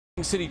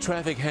City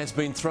traffic has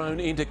been thrown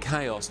into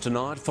chaos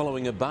tonight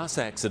following a bus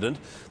accident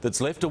that's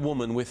left a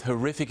woman with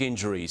horrific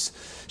injuries.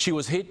 She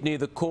was hit near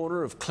the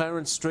corner of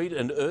Clarence Street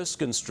and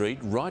Erskine Street,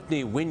 right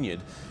near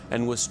Wynyard,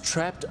 and was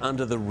trapped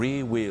under the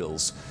rear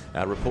wheels.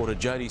 Our reporter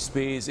Jody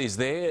Spears is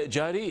there.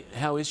 Jody,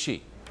 how is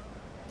she?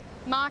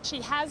 Mark, she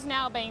has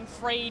now been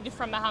freed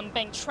from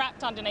being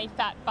trapped underneath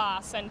that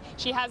bus, and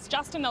she has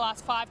just in the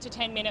last 5 to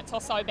 10 minutes or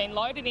so been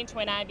loaded into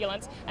an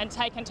ambulance and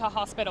taken to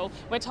hospital.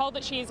 We're told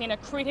that she is in a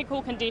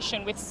critical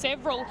condition with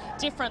several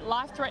different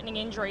life-threatening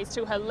injuries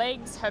to her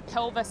legs, her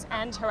pelvis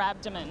and her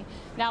abdomen.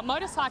 Now,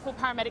 motorcycle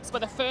paramedics were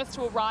the first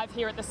to arrive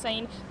here at the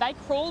scene. They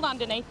crawled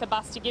underneath the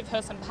bus to give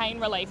her some pain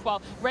relief,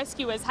 while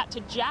rescuers had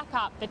to jack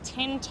up the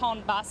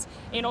 10-tonne bus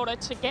in order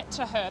to get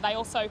to her. They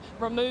also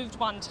removed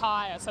one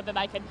tyre so that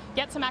they could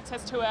get some access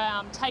to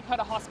her, take her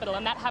to hospital,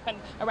 and that happened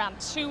around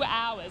 2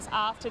 hours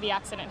after the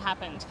accident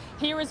happened.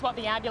 Here is what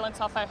the ambulance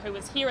officer who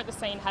was here at the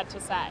scene had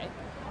to say.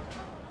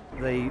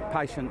 The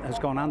patient has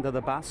gone under the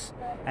bus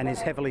and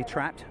is heavily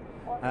trapped.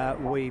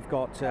 We've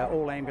got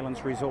all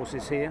ambulance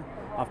resources here.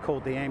 I've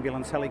called the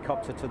ambulance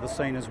helicopter to the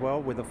scene as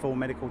well with a full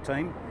medical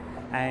team,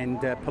 and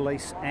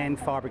police and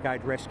fire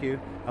brigade rescue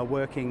are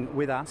working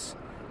with us,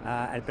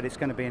 but it's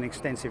going to be an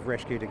extensive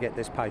rescue to get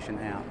this patient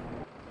out.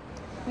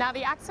 Now,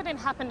 the accident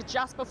happened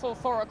just before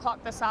 4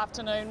 o'clock this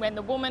afternoon when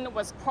the woman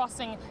was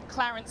crossing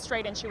Clarence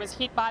Street and she was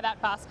hit by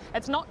that bus.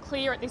 It's not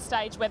clear at this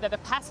stage whether the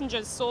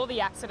passengers saw the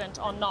accident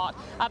or not.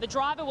 The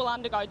driver will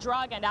undergo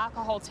drug and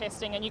alcohol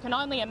testing, and you can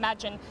only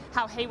imagine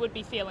how he would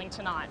be feeling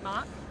tonight,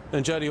 Mark.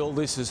 And Jody, all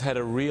this has had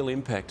a real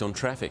impact on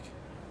traffic.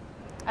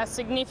 A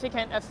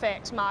significant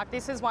effect, Mark.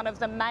 This is one of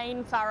the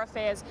main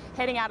thoroughfares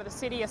heading out of the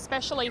city,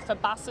 especially for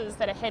buses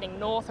that are heading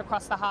north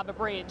across the Harbour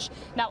Bridge.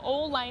 Now,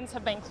 all lanes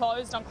have been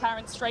closed on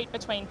Clarence Street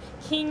between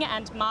King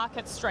and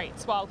Market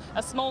Streets, while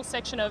a small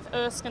section of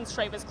Erskine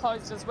Street was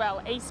closed as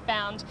well,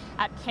 eastbound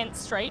at Kent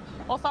Street.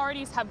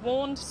 Authorities have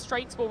warned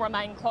streets will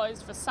remain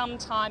closed for some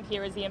time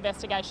here as the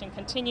investigation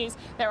continues.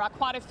 There are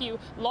quite a few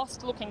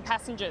lost-looking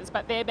passengers,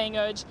 but they're being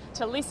urged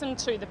to listen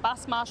to the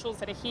bus marshals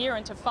that are here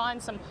and to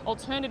find some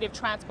alternative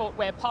transport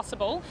where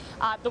possible.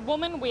 The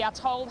woman, we are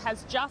told,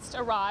 has just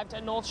arrived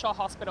at North Shore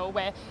Hospital,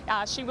 where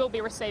she will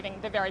be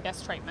receiving the very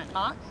best treatment.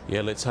 Mark?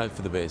 Yeah, let's hope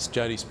for the best.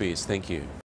 Jody Spears, thank you.